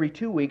traveled every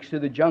 2 weeks through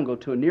the jungle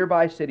to a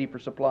nearby city for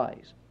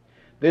supplies.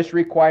 This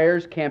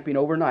requires camping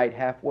overnight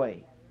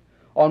halfway.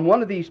 On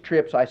one of these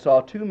trips, I saw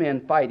 2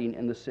 men fighting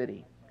in the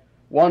city.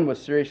 One was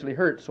seriously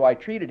hurt, so I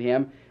treated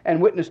him and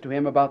witnessed to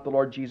him about the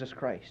Lord Jesus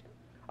Christ.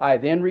 I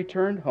then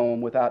returned home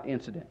without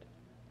incident.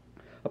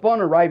 Upon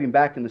arriving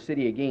back in the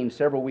city again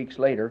several weeks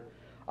later,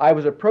 I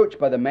was approached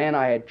by the man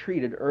I had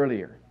treated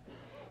earlier.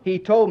 He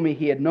told me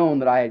he had known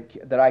that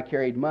I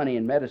carried money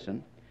and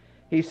medicine.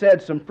 He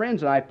said, "Some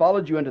friends and I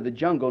followed you into the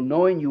jungle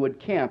knowing you would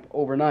camp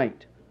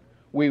overnight.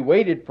 We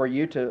waited for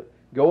you to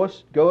go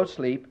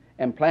asleep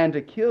and planned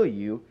to kill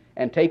you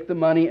and take the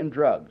money and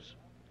drugs.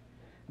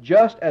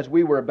 Just as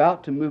we were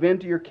about to move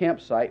into your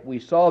campsite, we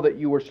saw that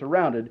you were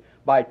surrounded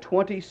by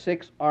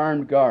 26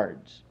 armed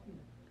guards."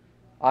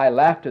 I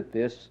laughed at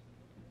this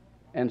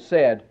and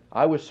said,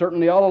 "I was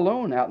certainly all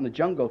alone out in the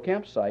jungle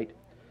campsite."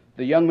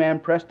 The young man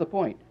pressed the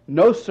point.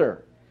 "No,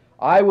 sir,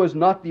 I was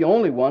not the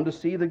only one to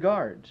see the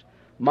guards.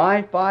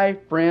 My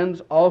 5 friends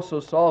also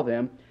saw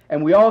them,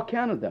 and we all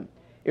counted them.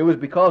 It was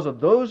because of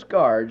those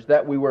guards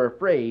that we were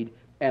afraid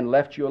and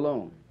left you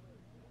alone."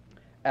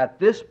 At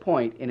this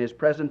point in his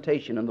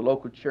presentation in the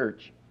local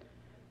church,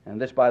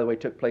 and this, by the way,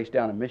 took place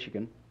down in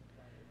Michigan,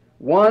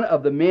 one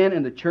of the men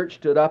in the church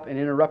stood up and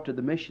interrupted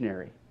the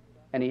missionary,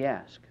 and he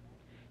asked,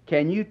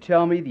 "Can you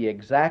tell me the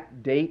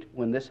exact date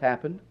when this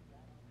happened?"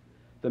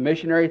 The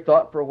missionary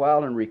thought for a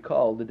while and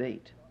recalled the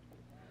date.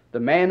 The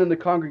man in the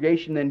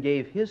congregation then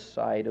gave his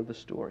side of the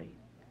story.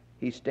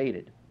 He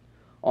stated,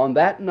 "On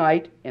that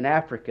night in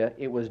Africa,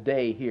 it was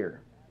day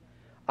here.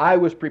 I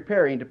was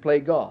preparing to play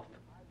golf."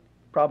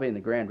 Probably in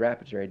the Grand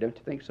Rapids area, don't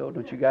you think so?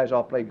 Don't you guys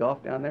all play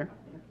golf down there?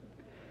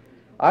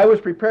 "I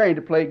was preparing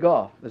to play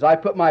golf. As I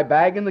put my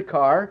bag in the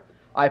car,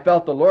 I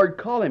felt the Lord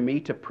calling me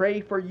to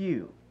pray for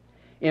you.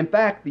 In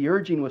fact, the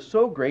urging was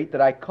so great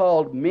that I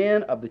called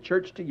men of the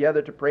church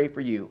together to pray for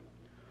you.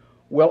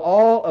 Will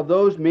all of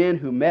those men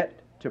who met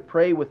to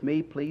pray with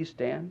me please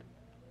stand?"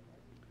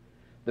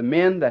 The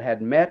men that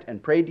had met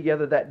and prayed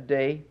together that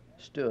day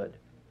stood.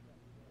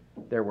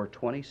 There were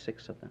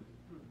 26 of them.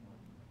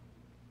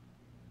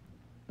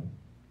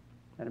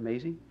 Isn't that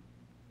amazing?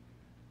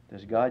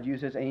 Does God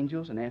use His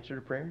angels in answer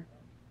to prayer?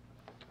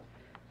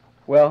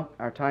 Well,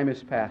 our time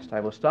is past. I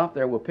will stop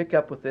there. We'll pick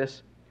up with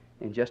this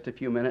in just a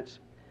few minutes,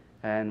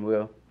 and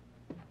we'll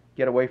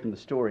get away from the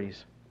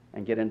stories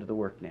and get into the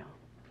work now.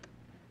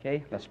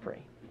 Okay, let's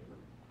pray.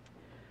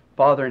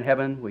 Father in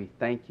heaven, we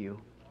thank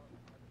you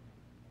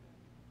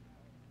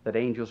that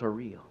angels are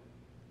real.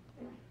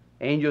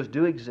 Angels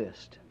do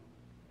exist.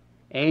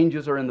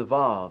 Angels are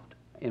involved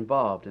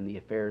in the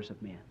affairs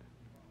of men.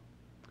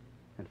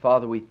 And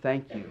Father, we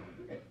thank you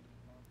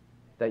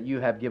that you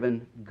have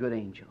given good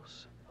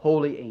angels,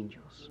 holy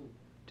angels,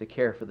 to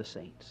care for the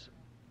saints.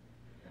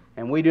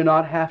 And we do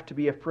not have to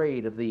be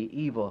afraid of the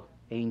evil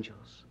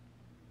angels.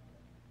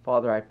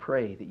 Father, I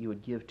pray that you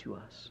would give to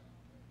us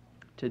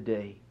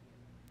today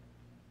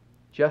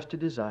just a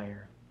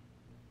desire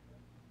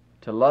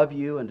to love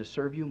you and to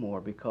serve you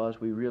more,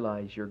 because we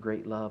realize your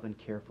great love and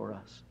care for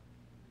us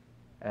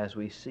as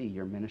we see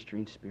your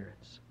ministering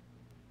spirits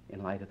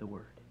in light of the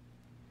Word.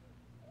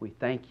 We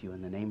thank you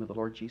in the name of the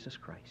Lord Jesus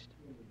Christ.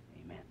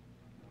 Amen.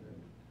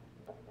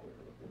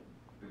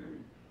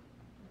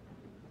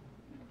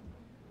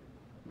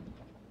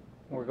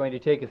 We're going to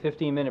take a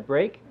 15-minute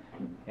break,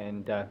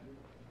 and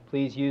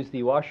please use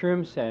the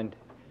washrooms and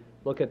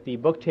look at the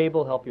book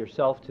table. Help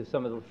yourself to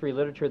some of the free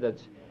literature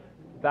that's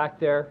back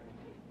there,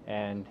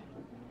 and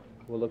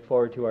we'll look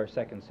forward to our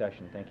second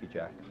session. Thank you,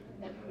 Jack.